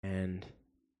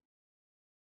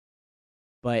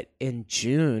But in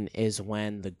June is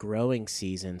when the growing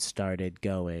season started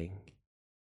going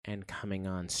and coming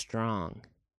on strong.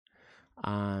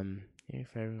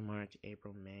 February, March,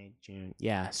 April, May, June.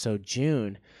 Yeah, so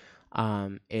June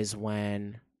is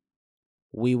when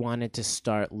we wanted to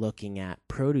start looking at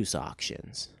produce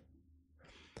auctions.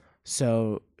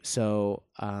 So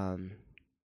the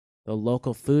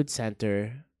local food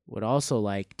center would also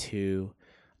like to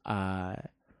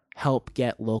help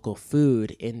get local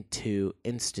food into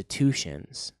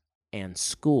institutions and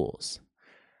schools.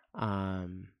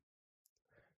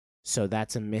 So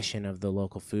that's a mission of the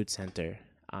local food center,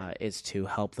 is to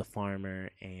help the farmer.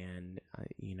 And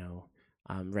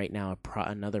right now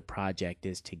another project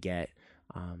is to get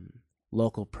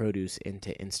local produce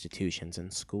into institutions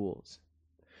and schools.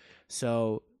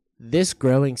 So this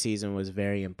growing season was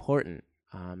very important.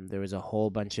 There was a whole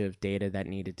bunch of data that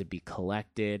needed to be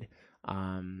collected.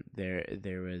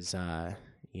 There was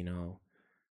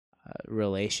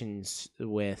relations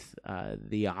with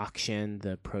the auction,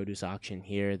 the produce auction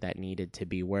here, that needed to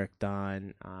be worked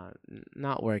on.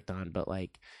 Not worked on, but we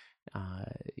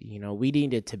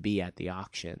needed to be at the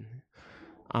auction.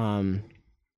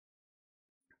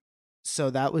 So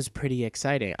that was pretty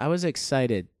exciting. I was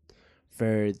excited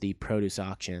for the produce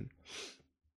auction.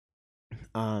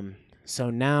 So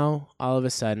now all of a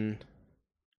sudden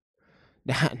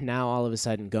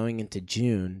going into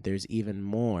June, there's even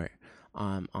more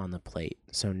on the plate.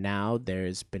 So now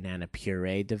there's banana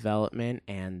puree development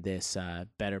and this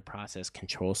better process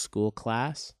control school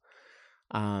class,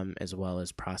 as well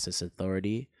as process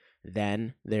authority.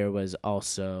 Then there was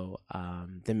also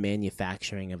the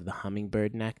manufacturing of the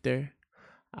hummingbird nectar.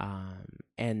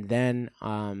 And then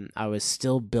I was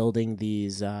still building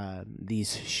these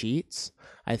sheets.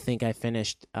 I think I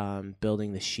finished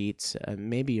building the sheets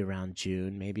maybe around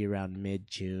June, maybe around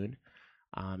mid-June.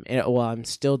 I'm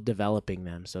still developing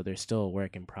them, so they're still a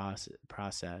work in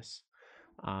process.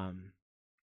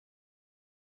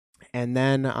 And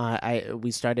then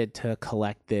we started to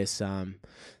collect this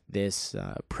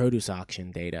produce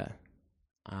auction data.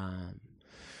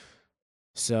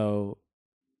 So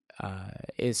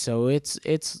it's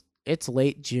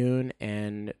late June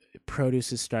and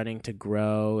produce is starting to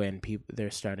grow, and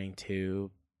they're starting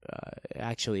to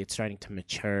actually it's starting to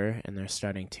mature, and they're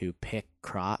starting to pick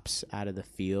crops out of the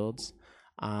fields.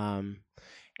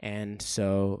 And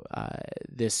so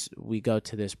we go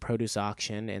to this produce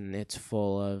auction, and it's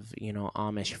full of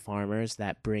Amish farmers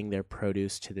that bring their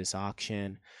produce to this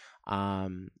auction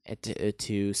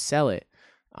to sell it.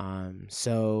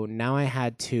 So now I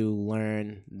had to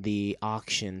learn the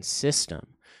auction system.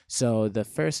 So the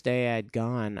first day I'd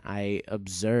gone, I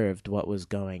observed what was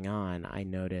going on. I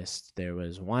noticed there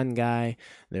was one guy,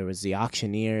 there was the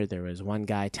auctioneer, there was one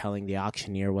guy telling the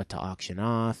auctioneer what to auction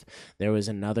off. There was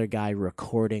another guy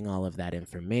recording all of that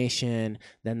information.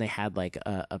 Then they had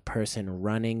a person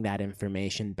running that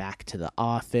information back to the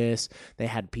office. They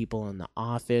had people in the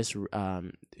office,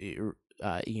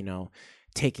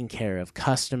 taking care of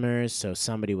customers. So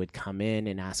somebody would come in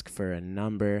and ask for a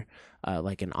number,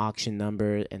 like an auction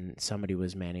number, and somebody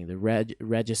was manning the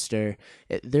register.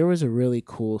 There was a really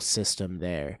cool system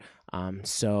there.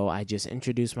 So I just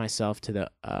introduced myself to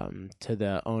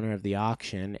the owner of the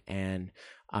auction and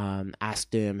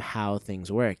asked him how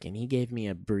things work, and he gave me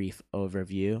a brief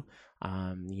overview.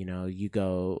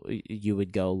 You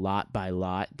would go lot by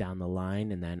lot down the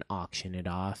line and then auction it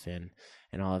off and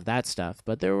all of that stuff.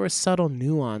 But there were subtle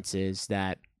nuances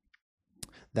that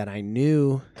I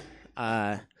knew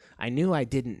I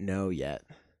didn't know yet.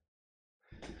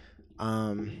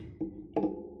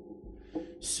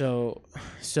 So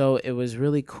it was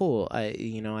really cool.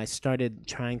 I started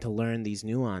trying to learn these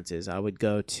nuances. I would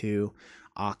go to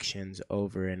auctions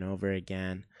over and over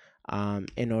again,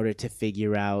 in order to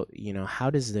figure out, how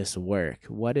does this work?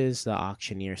 What is the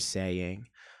auctioneer saying?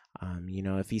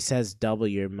 If he says double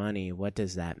your money, what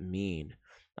does that mean?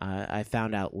 I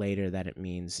found out later that it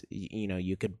means,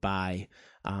 you could buy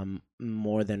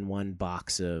more than one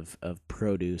box of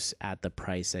produce at the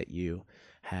price that you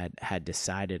had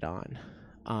decided on.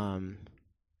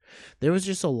 There was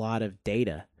just a lot of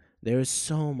data. There was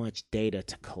so much data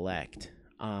to collect.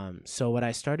 So what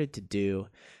I started to do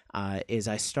is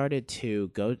I started to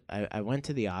go. I went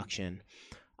to the auction.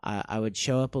 I would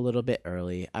show up a little bit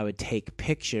early. I would take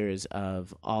pictures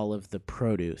of all of the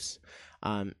produce.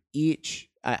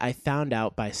 I found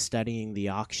out by studying the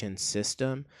auction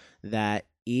system that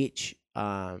each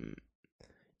lot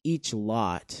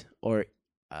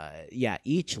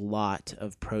each lot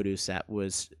of produce that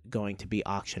was going to be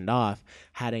auctioned off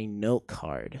had a note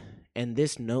card, and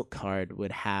this note card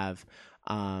would have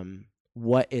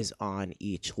what is on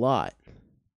each lot.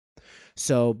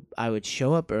 So I would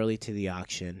show up early to the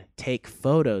auction, take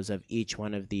photos of each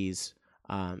one of these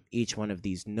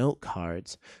note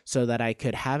cards, so that I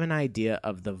could have an idea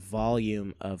of the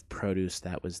volume of produce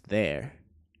that was there.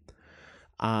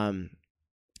 Um,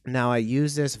 Now I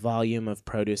use this volume of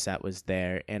produce that was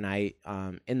there, and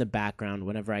in the background,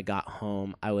 whenever I got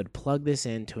home, I would plug this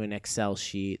into an Excel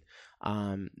sheet.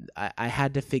 I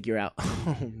had to figure out,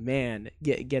 oh man,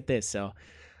 get this. So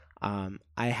I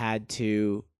had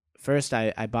to first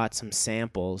I bought some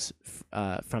samples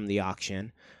from the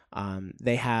auction.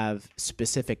 They have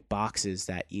specific boxes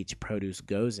that each produce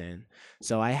goes in.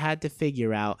 So I had to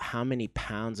figure out how many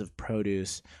pounds of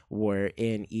produce were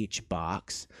in each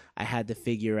box. I had to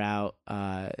figure out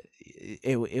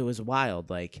it was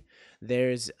wild. Like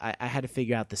I had to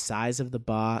figure out the size of the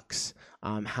box,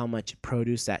 how much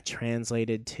produce that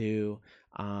translated to.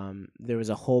 There was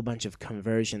a whole bunch of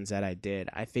conversions that I did.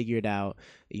 I figured out,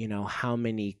 how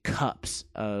many cups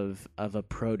of a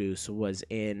produce was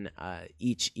in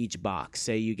each box.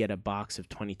 Say you get a box of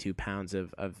 22 pounds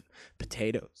of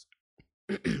potatoes.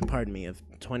 Pardon me, of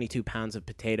 22 pounds of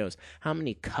potatoes. How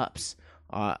many cups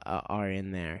are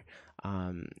in there?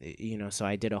 So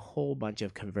I did a whole bunch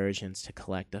of conversions to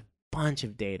collect a bunch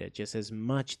of data, just as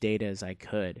much data as I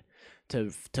could, to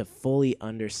fully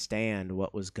understand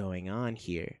what was going on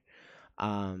here.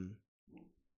 Um,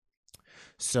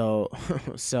 so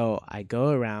so I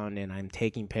go around and I'm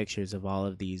taking pictures of all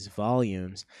of these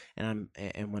volumes, and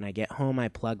when I get home I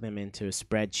plug them into a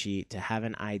spreadsheet to have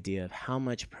an idea of how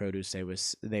much produce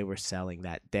they were selling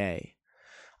that day.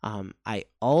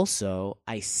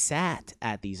 I sat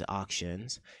at these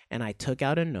auctions and I took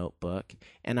out a notebook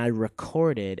and I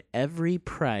recorded every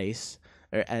price,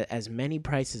 or as many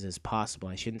prices as possible.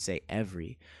 I shouldn't say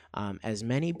every, as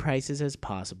many prices as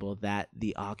possible that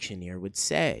the auctioneer would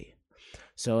say.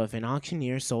 So if an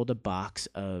auctioneer sold a box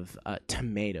of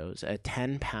tomatoes, a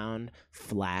 10-pound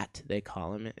flat, they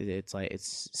call them,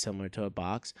 it's similar to a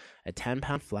box, a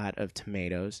 10-pound flat of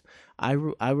tomatoes, I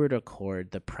would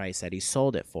record the price that he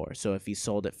sold it for. So if he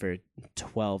sold it for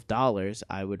 $12,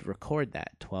 I would record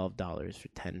that $12 for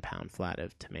 10-pound flat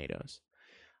of tomatoes.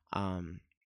 Um,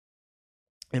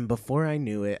 and before I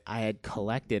knew it, I had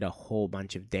collected a whole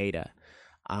bunch of data.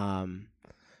 Um,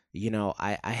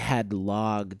 I had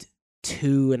logged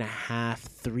 2.5,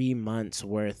 3 months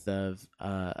worth of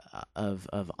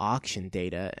auction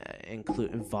data,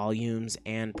 including volumes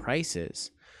and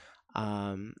prices.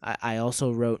 I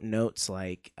also wrote notes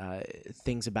like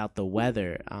things about the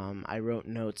weather. I wrote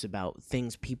notes about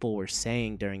things people were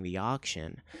saying during the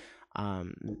auction.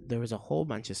 There was a whole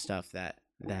bunch of stuff that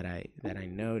I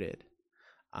noted.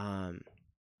 Um,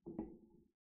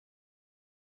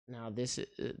 Now this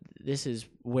is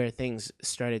where things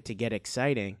started to get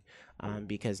exciting,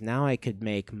 because now I could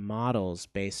make models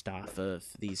based off of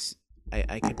these.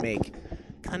 I could make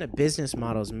kind of business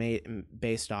models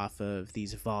based off of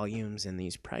these volumes and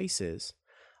these prices,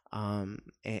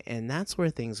 and that's where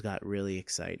things got really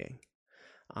exciting.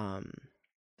 Um,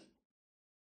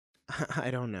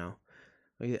 I don't know.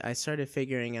 I started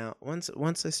figuring out once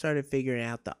I started figuring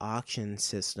out the auction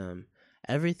system,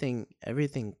 everything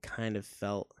kind of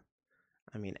felt.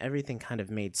 I mean, everything kind of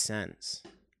made sense.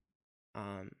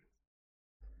 Um,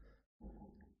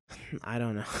 I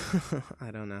don't know.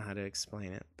 I don't know how to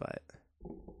explain it, but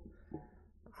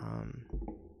um,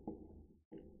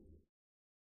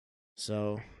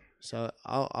 so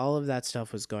all of that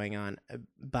stuff was going on.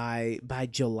 By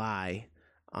July.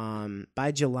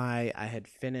 By July, I had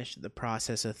finished the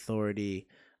process authority,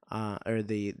 or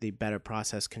the better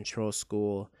process control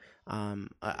school.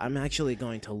 I'm actually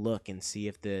going to look and see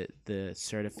if the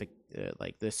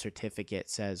certificate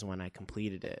says when I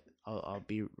completed it. I'll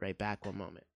be right back. One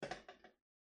moment.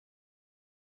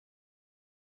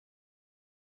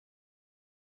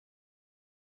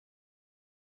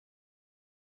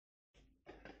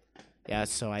 Yeah,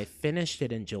 so I finished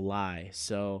it in July.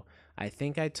 So I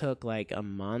think I took like a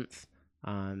month,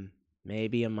 um,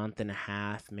 maybe a month and a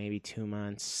half, maybe 2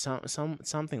 months,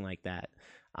 something like that,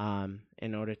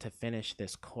 in order to finish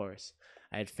this course.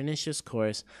 I had finished this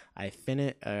course. I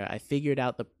figured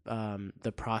out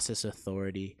the process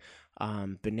authority.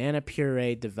 Banana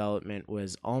puree development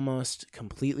was almost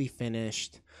completely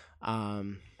finished.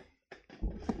 Um,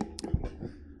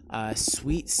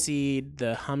 Sweet Seed,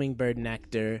 the hummingbird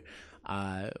nectar,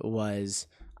 was,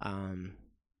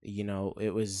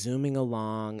 it was zooming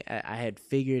along. I had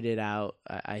figured it out.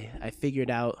 I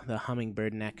figured out the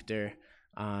hummingbird nectar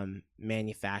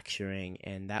manufacturing,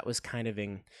 and that was kind of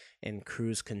in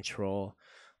cruise control.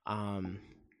 Um,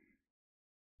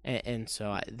 and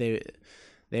so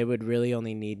they would really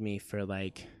only need me for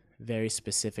like very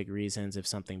specific reasons if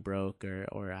something broke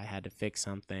or I had to fix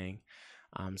something.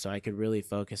 So I could really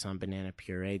focus on banana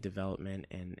puree development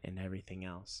and everything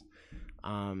else.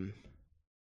 Um,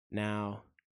 Now,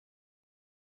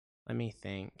 let me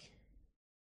think.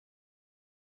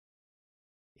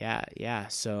 Yeah, yeah.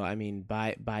 So I mean,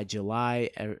 by July,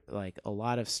 like a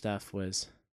lot of stuff was.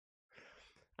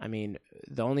 I mean,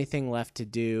 the only thing left to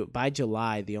do by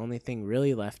July, the only thing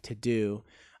really left to do,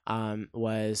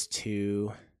 was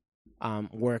to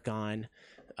work on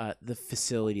the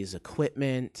facility's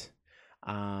equipment,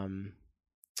 um,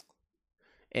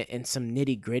 and some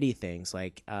nitty gritty things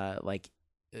like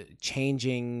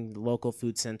changing local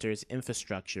food centers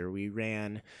infrastructure. We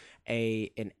ran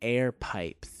an air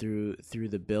pipe through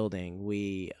the building.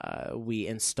 We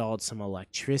installed some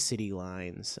electricity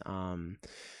lines.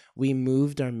 We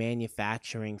moved our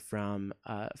manufacturing from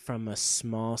a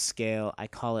small scale. I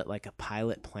call it like a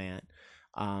pilot plant.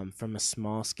 From a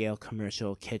small scale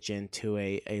commercial kitchen to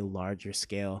a larger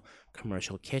scale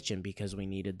commercial kitchen because we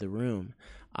needed the room,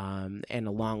 and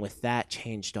along with that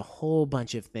changed a whole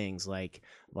bunch of things I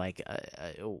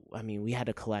mean, we had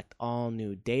to collect all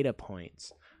new data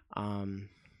points. um,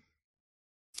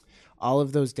 all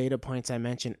of those data points I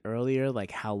mentioned earlier,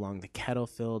 like how long the kettle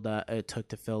filled up, it took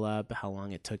to fill up, how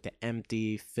long it took to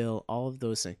empty, fill, all of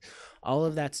those things, all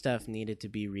of that stuff needed to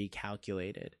be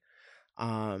recalculated.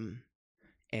 Um,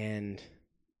 and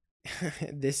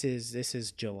this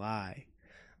is July.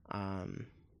 Um,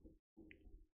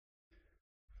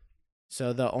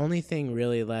 So the only thing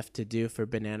really left to do for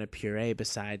banana puree,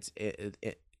 besides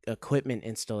equipment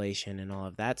installation and all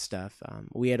of that stuff,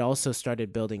 we had also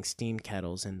started building steam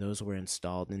kettles, and those were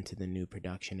installed into the new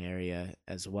production area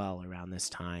as well around this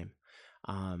time.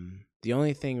 The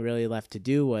only thing really left to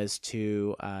do was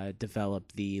to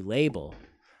develop the label.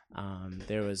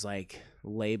 There was like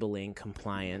labeling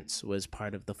compliance was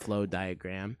part of the flow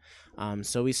diagram.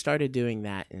 So we started doing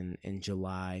that in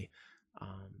July.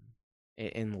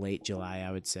 In late July,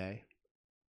 I would say.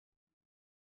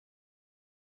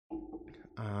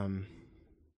 Um,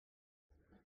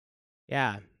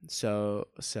 yeah. So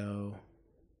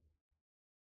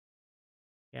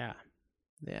yeah,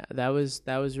 yeah. That was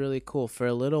really cool. For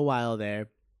a little while there,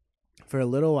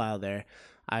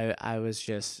 I was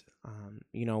just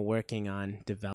working on developing